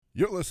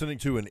You're listening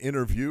to an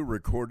interview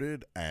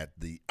recorded at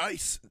the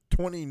ICE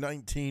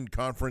 2019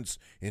 conference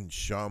in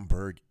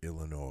Schaumburg,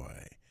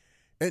 Illinois.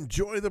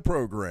 Enjoy the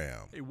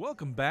program. Hey,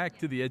 welcome back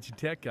to the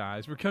EduTech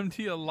Guys. We're coming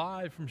to you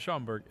live from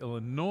Schaumburg,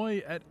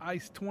 Illinois at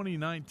ICE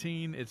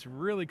 2019. It's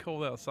really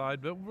cold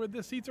outside, but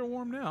the seats are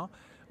warm now.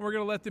 We're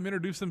going to let them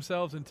introduce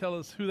themselves and tell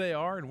us who they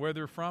are and where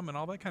they're from and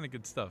all that kind of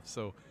good stuff.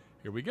 So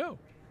here we go.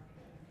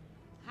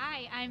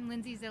 Hi, I'm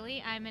Lindsay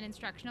Zilly. I'm an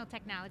instructional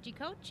technology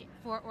coach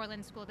for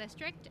Orland School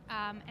District,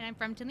 and I'm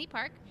from Tinley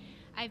Park.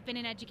 I've been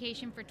in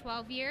education for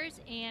 12 years,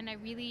 and I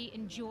really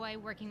enjoy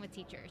working with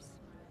teachers.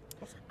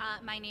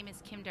 My name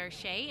is Kim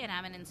Darche, and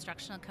I'm an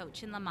instructional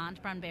coach in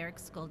Lamont-Brunberg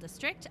School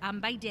District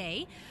by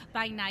day.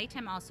 By night,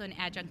 I'm also an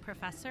adjunct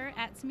professor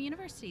at some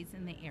universities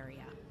in the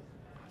area.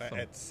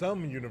 At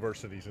some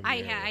universities in the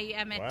area. I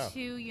am at Wow.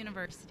 2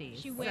 universities.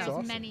 She wears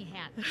awesome. many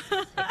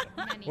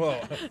hats.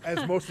 Well,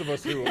 as most of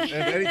us do, and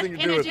anything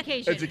to do with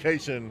education.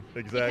 Education,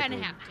 exactly.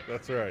 kinda have to.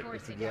 That's right.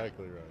 Forced That's to, yeah.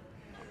 exactly right.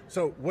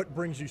 So, what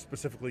brings you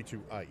specifically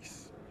to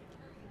ICE?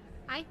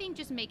 I think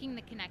just making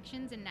the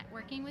connections and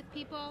networking with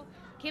people.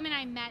 Kim and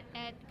I met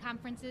at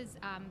conferences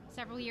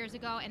several years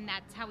ago, and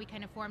that's how we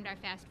kind of formed our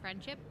fast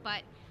friendship.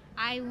 But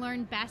I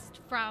learn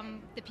best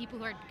from the people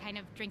who are kind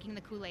of drinking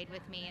the Kool-Aid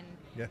with me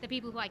and the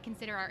people who I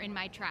consider are in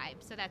my tribe.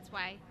 So that's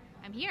why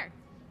I'm here.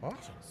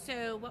 Awesome.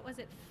 So what was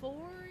it, 4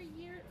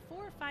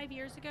 or 5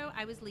 years ago,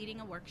 I was leading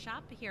a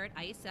workshop here at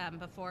ICE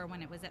before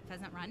when it was at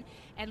Pheasant Run,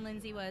 and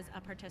Lindsay was a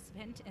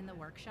participant in the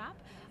workshop.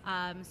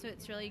 So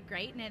it's really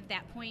great, and at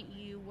that point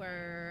you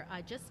were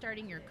just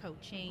starting your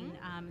coaching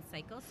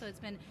cycle, so it's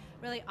been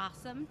really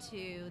awesome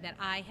that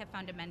I have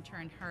found a mentor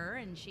in her,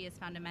 and she has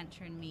found a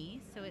mentor in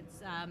me. So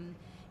it's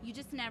you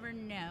just never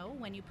know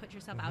when you put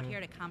yourself out here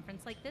at a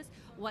conference like this,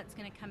 what's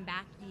going to come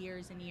back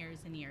years and years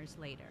and years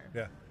later.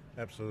 Yeah,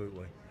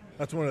 absolutely.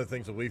 That's one of the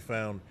things that we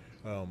found.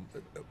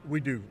 We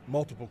do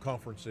multiple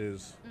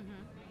conferences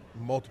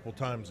multiple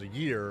times a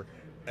year,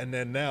 and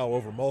then now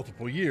over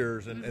multiple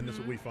years, and this is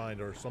what we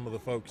find are some of the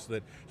folks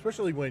that,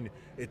 especially when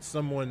it's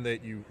someone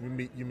that you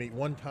meet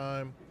one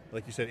time,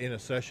 like you said, in a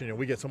session, and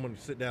we get someone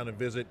to sit down and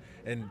visit,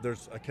 and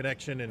there's a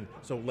connection, and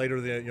so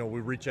later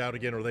we reach out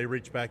again, or they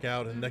reach back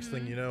out, and next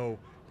thing you know,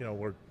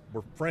 we're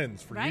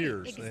friends for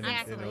years, and it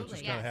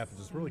just kind of happens.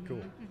 It's really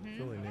cool. It's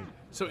really neat.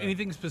 So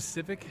anything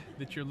specific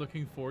that you're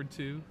looking forward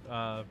to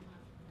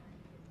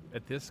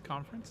at this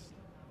conference?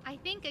 I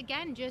think,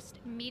 again, just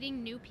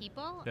meeting new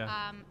people.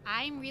 Yeah.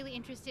 I'm really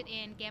interested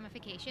in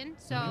gamification.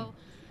 So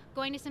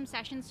going to some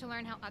sessions to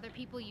learn how other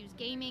people use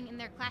gaming in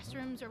their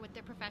classrooms or with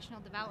their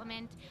professional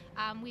development.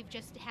 We've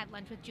just had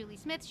lunch with Julie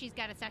Smith. She's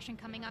got a session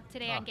coming up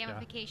today on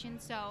gamification.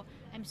 So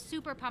I'm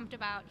super pumped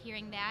about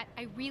hearing that.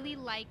 I really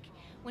like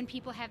when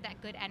people have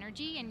that good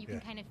energy and you can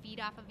kind of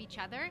feed off of each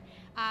other,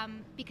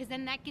 because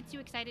then that gets you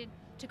excited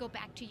to go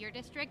back to your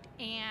district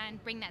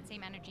and bring that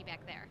same energy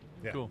back there.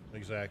 Yeah, Cool.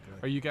 Exactly.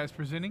 Are you guys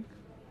presenting?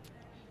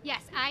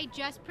 Yes, I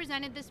just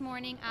presented this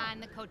morning on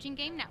the Coaching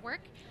Game Network.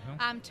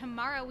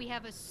 Tomorrow we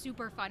have a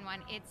super fun one.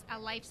 It's a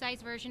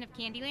life-size version of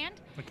Candyland.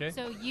 Okay.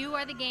 So you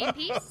are the game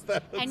piece,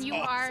 and you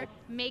are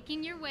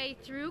making your way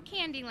through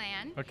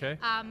Candyland. Okay.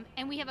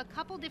 And we have a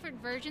couple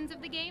different versions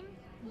of the game.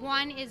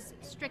 One is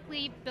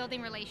strictly building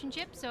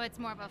relationships, so it's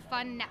more of a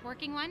fun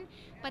networking one.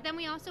 But then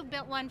we also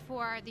built one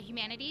for the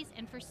humanities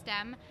and for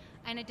STEM,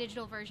 and a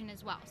digital version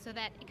as well, so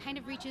that it kind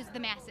of reaches the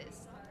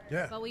masses.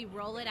 Yeah. But we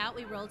rolled it out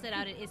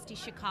at ISTE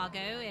Chicago,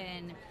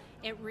 and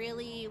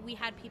we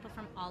had people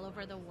from all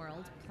over the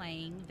world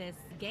playing this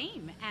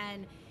game,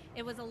 and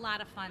it was a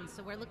lot of fun.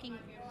 So we're looking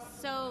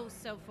so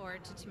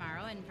forward to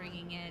tomorrow and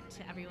bringing it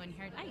to everyone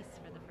here at ICE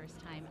for the first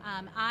time.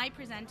 I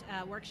present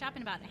a workshop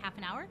in about half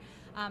an hour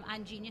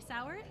on Genius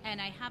Hour,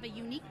 and I have a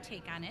unique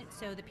take on it.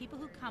 So the people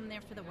who come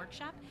there for the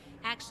workshop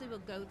actually will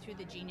go through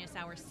the Genius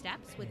Hour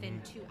steps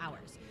within 2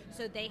 hours.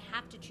 So they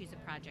have to choose a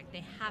project.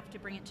 They have to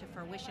bring it to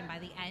fruition by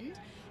the end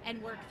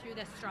and work through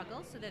the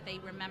struggle so that they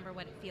remember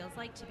what it feels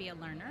like to be a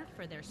learner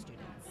for their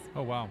students.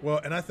 Oh, wow. Well,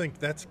 and I think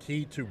that's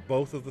key to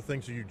both of the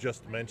things that you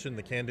just mentioned,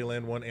 the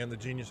Candyland one and the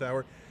Genius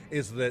Hour,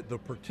 is that the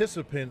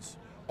participants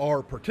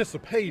are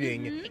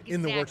participating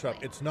in the workshop.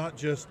 It's not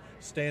just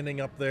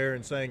standing up there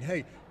and saying,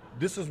 hey,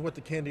 this is what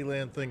the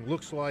Candyland thing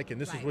looks like, and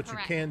this is what you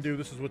can do,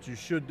 this is what you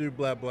should do,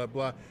 blah, blah,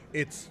 blah.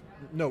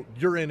 No,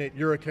 you're in it,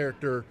 you're a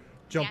character,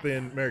 jump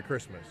in, Merry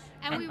Christmas.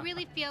 And we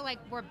really feel like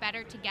we're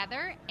better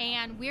together,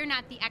 and we're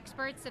not the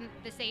experts and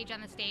the sage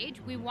on the stage.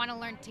 We want to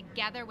learn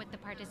together with the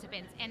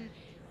participants. And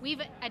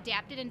we've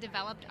adapted and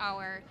developed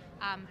our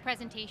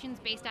presentations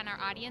based on our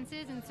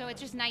audiences, and so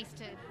it's just nice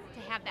to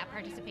have that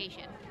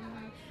participation.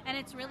 And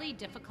it's really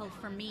difficult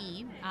for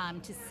me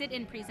to sit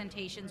in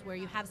presentations where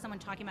you have someone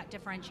talking about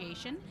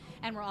differentiation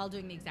and we're all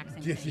doing the exact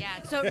same thing.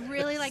 Yeah. So it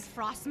really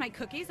frosts my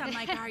cookies. I'm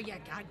like, are you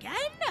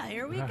again?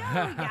 Here we go.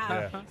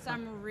 Yeah. So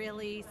I'm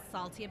really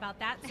salty about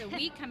that. So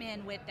we come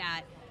in with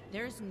that.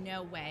 There's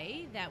no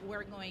way that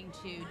we're going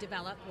to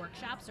develop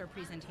workshops or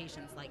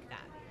presentations like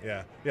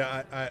that.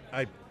 Yeah.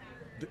 I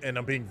and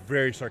I'm being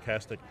very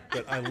sarcastic,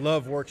 but I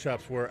love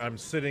workshops where I'm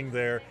sitting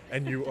there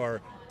and you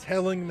are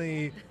telling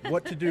me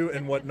what to do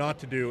and what not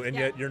to do, and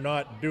yet you're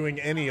not doing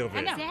any of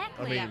it.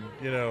 Exactly. I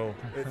mean,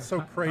 it's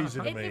so crazy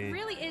to me. It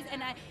really is,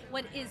 and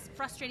what is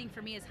frustrating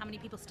for me is how many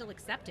people still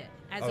accept it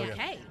as Oh,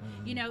 okay.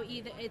 yeah.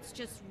 Either it's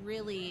just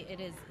really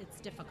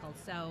it's difficult.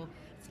 So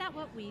it's not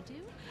what we do.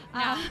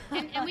 No.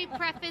 And we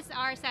preface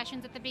our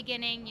sessions at the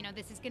beginning,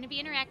 this is going to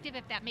be interactive.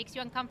 If that makes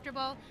you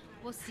uncomfortable,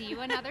 we'll see you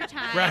another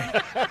time. Right.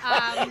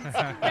 Because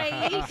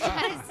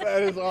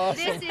That is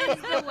awesome. this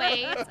is the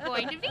way it's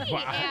going to be.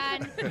 Wow.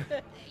 And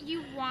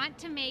you want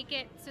to make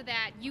it so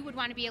that you would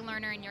want to be a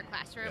learner in your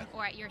classroom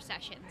or at your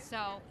session.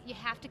 So you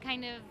have to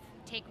kind of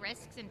take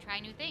risks and try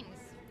new things.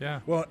 Yeah.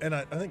 Well, and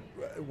I think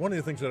one of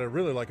the things that I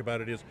really like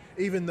about it is,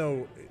 even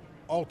though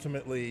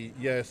ultimately,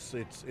 yes,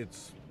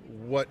 it's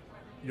what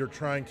you're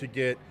trying to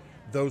get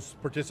those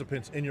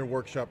participants in your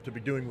workshop to be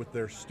doing with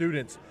their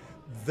students,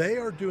 they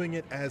are doing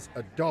it as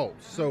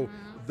adults. So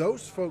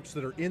those folks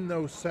that are in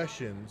those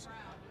sessions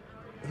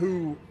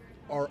who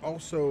are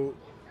also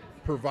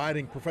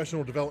providing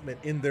professional development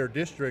in their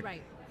district,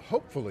 Right.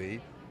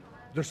 hopefully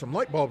there's some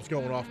light bulbs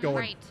going off going,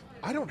 Right.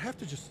 I don't have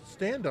to just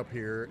stand up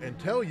here and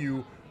tell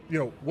you,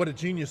 what a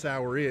genius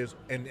hour is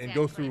and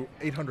go through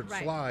 800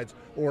 Right. slides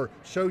or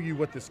show you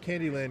what this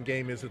Candyland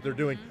game is that they're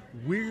doing.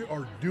 We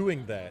are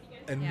doing that,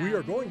 and we Yeah.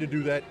 are going to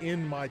do that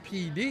in my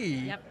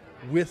PD Yep.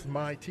 with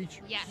my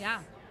teachers. Yes.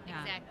 Yeah.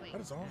 Exactly.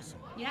 That is awesome.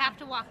 You have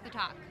to walk the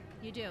talk.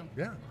 You do.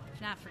 Yeah.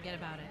 If not, forget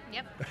about it.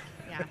 Yep.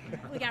 Yeah,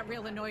 we got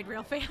real annoyed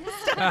real fast.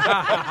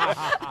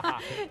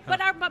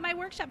 but my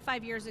workshop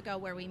 5 years ago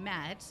where we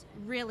met,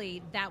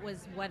 really that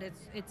was what it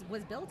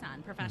was built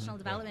on, professional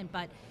development.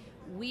 But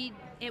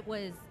it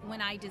was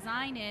when I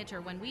design it,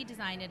 or when we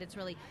design it, it's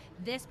really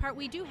this part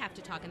we do have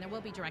to talk, and there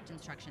will be direct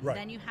instruction. Right.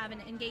 Then you have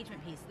an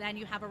engagement piece. Then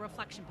you have a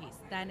reflection piece.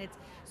 Then it's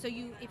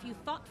if you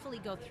thoughtfully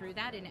go through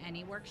that in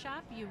any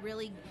workshop, you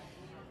really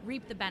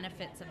reap the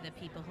benefits of the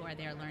people who are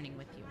there learning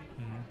with you.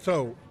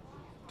 So,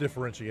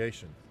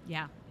 differentiation.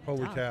 Yeah.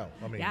 Holy Oh. cow.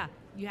 I mean, Yeah,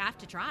 you have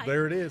to try.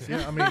 there it is.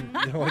 Yeah, I mean,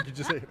 like you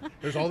just say,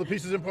 there's all the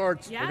pieces and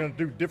parts. Yeah. We're going to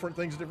do different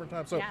things at different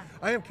times. So, Yeah.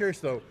 I am curious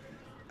though,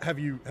 have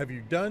you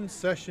done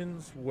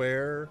sessions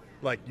where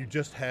like you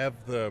just have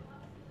the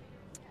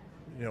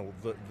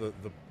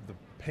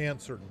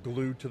pants are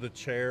glued to the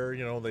chair,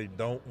 they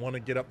don't want to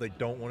get up, they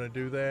don't want to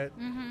do that?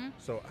 Mm-hmm.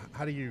 So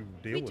how do you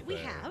deal with We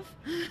that?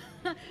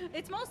 have.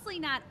 It's mostly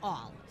not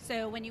all.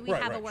 So when we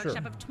Right, have a right,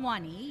 workshop sure. of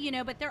 20,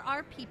 but there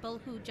are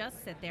people who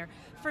just sit there.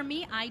 For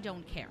me, I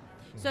don't care.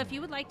 So if you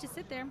would like to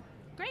sit there,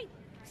 great.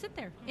 Sit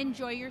there,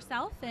 enjoy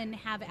yourself, and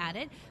have at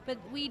it. But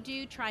we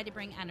do try to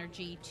bring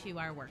energy to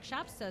our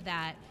workshops so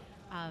that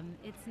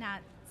it's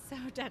not so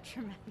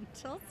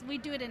detrimental. So we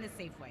do it in a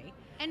safe way.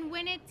 And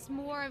when it's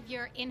more of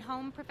your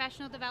in-home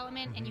professional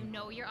development and you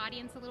know your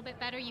audience a little bit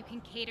better, you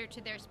can cater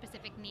to their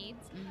specific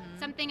needs.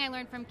 Something I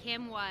learned from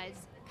Kim was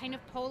kind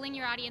of polling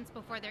your audience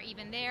before they're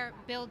even there,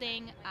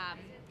 building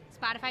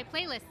Spotify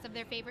playlists of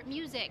their favorite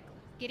music,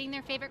 getting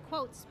their favorite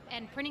quotes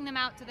and printing them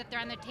out so that they're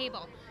on their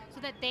table so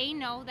that they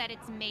know that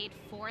it's made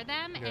for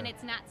them and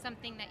it's not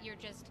something that you're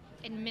just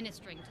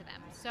administering to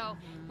them. So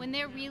when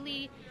they're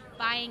really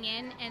buying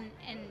in and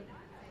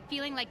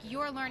feeling like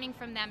you're learning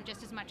from them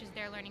just as much as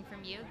they're learning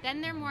from you, then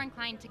they're more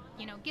inclined to,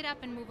 get up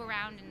and move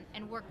around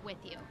and work with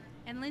you.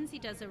 And Lindsay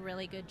does a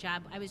really good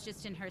job. I was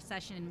just in her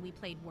session and we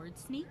played Word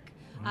Sneak.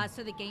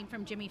 So the game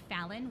from Jimmy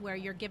Fallon where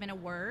you're given a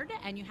word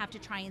and you have to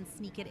try and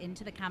sneak it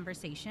into the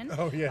conversation.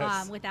 Oh,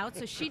 yes. Without.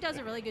 So she does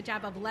a really good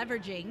job of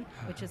leveraging,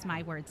 which is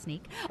my Word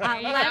Sneak, There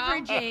you go.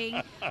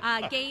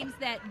 leveraging games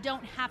that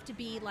don't have to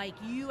be like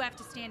you have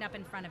to stand up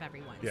in front of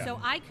everyone. Yeah. So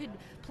I could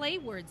play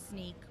Word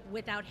Sneak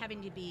without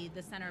having to be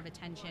the center of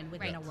attention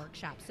within a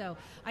workshop. So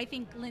I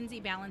think Lindsay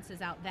balances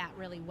out that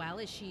really well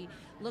as she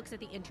looks at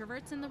the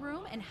introverts in the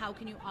room and how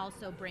can you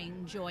also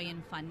bring joy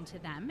and fun to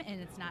them, and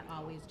it's not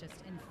always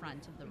just in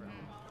front of the room.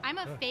 I'm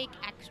a fake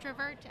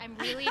extrovert. I'm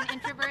really an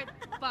introvert,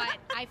 but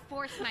I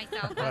force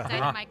myself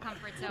outside of my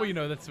comfort zone.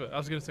 Well, that's what I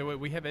was going to say.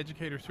 We have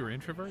educators who are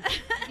introverts.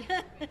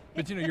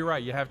 But, you're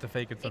right. You have to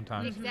fake it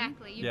sometimes.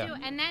 Exactly, you Yeah. do.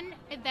 And then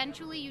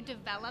eventually you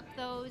develop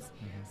those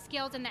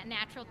skills and that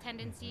natural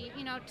tendency,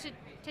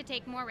 to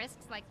take more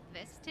risks like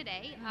this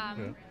today.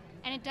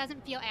 And it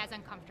doesn't feel as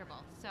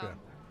uncomfortable. So,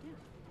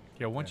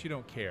 Yeah, once you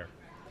don't care.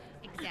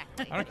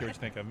 exactly. I don't care what you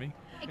think of me.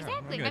 Exactly.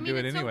 I'm going I to mean, do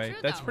it it's so anyway. true,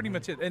 That's though. pretty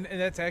much it. And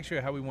that's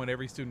actually how we want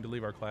every student to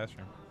leave our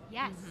classroom.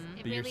 Yes,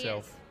 it Be really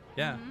yourself. is.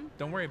 Yeah.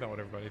 Don't worry about what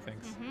everybody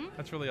thinks.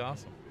 That's really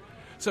awesome.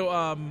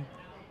 So,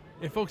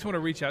 if folks want to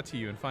reach out to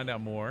you and find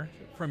out more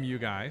from you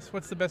guys,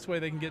 what's the best way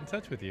they can get in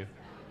touch with you?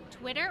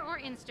 Twitter or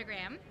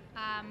Instagram.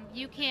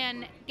 You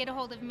can get a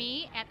hold of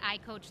me at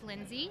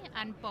iCoachLindsay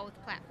on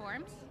both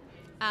platforms.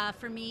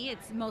 For me,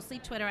 it's mostly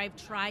Twitter. I've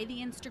tried the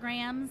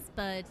Instagrams,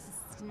 but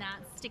it's not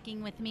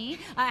sticking with me.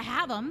 I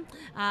have them,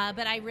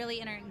 but I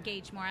really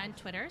engage more on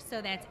Twitter.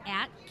 So that's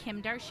at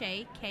Kim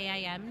Darche,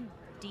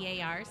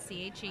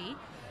 KIMDARCHE.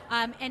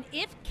 And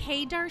if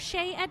K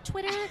Darche at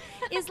Twitter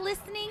is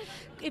listening,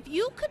 if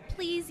you could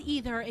please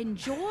either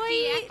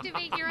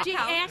Deactivate your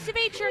account.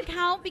 Deactivate your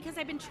account, because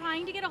I've been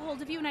trying to get a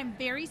hold of you and I'm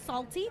very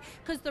salty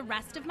because the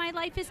rest of my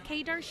life is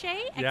K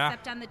Darche,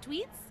 except on the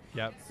tweets.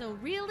 Yep. So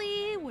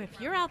really,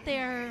 if you're out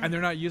there, And they're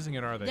not using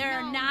it, are they?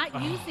 they're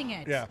not using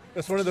it. Yeah,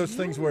 that's one of those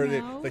things where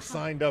know they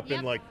signed up in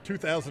Yep. like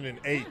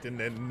 2008 and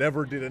then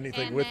never did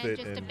anything and with then it.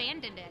 just and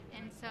abandoned it,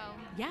 and so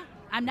Yeah,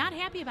 I'm not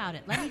happy about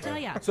it. Let me tell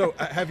you. so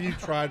have you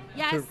tried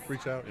Yes. to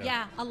reach out?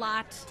 Yeah, a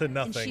lot. To And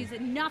nothing. she's a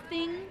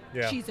nothing.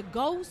 Yeah. She's a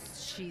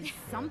ghost. She's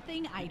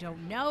something. I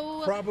don't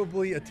know.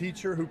 Probably a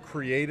teacher who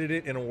created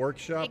it in a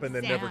workshop and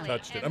then never Exactly.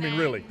 touched it. And I mean, then-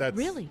 really, that's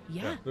Really,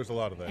 yeah. There's a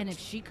lot of that. And if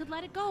she could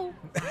let it go,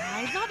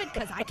 I love it,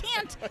 because I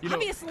can't, You know,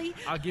 obviously.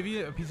 I'll give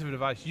you a piece of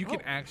advice. You can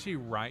Oh. actually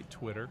write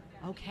Twitter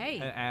Okay.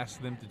 and ask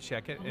them to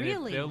check it. And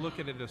Really? if they'll look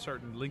at it a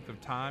certain length of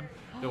time,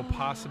 they'll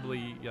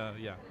possibly,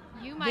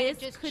 you might have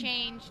This just could-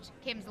 changed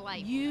Kim's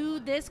life.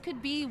 This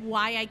could be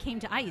why I came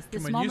to ICE.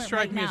 This Come on, moment you strike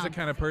right me now. as the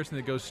kind of person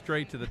that goes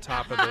straight to the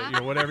top of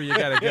it, whatever you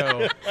got to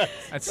go,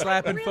 and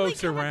slapping really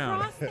folks come around.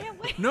 across that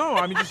way. No,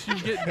 I mean, just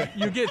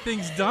you get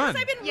things done.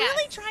 I've been Yes.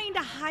 really trying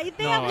to hide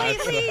that No,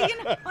 lately.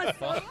 You know,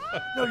 it's like,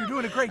 No, you're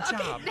doing a great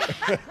job.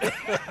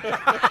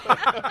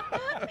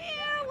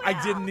 I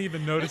didn't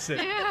even notice it.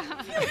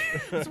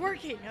 it's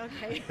working.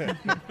 Okay.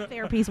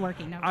 Therapy's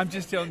working. No. I'm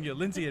just telling you,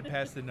 Lindsay had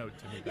passed the note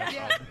to me. That's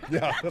all.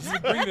 yeah,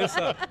 Just bring this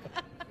up.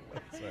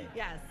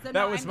 Yes. So That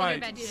no, was I'm my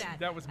gonna do that.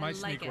 that was my I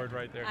sneak like word it.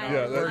 right there. I No,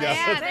 Yeah, that- words.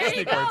 yeah. there you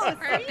Sneak go. words.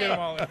 Perfect. Get 'em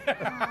all in.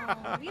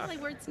 Oh, we play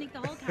word sneak the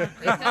whole conference.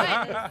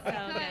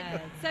 So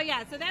good. So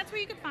yeah, so that's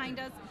where you can find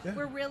us. Yeah.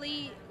 We're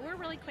really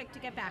quick to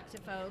get back to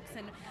folks,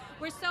 and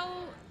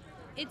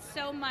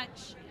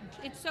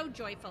it's so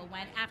joyful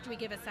when after we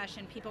give a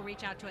session, people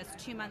reach out to us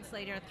 2 months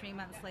later, 3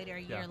 months later,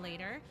 a year Yeah.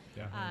 later.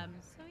 Yeah.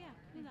 So yeah,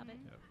 we love it.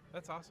 Yeah,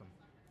 that's awesome.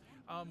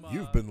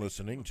 You've been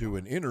listening to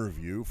an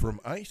interview from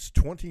ICE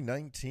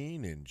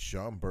 2019 in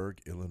Schaumburg,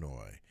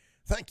 Illinois.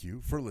 Thank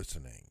you for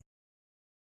listening.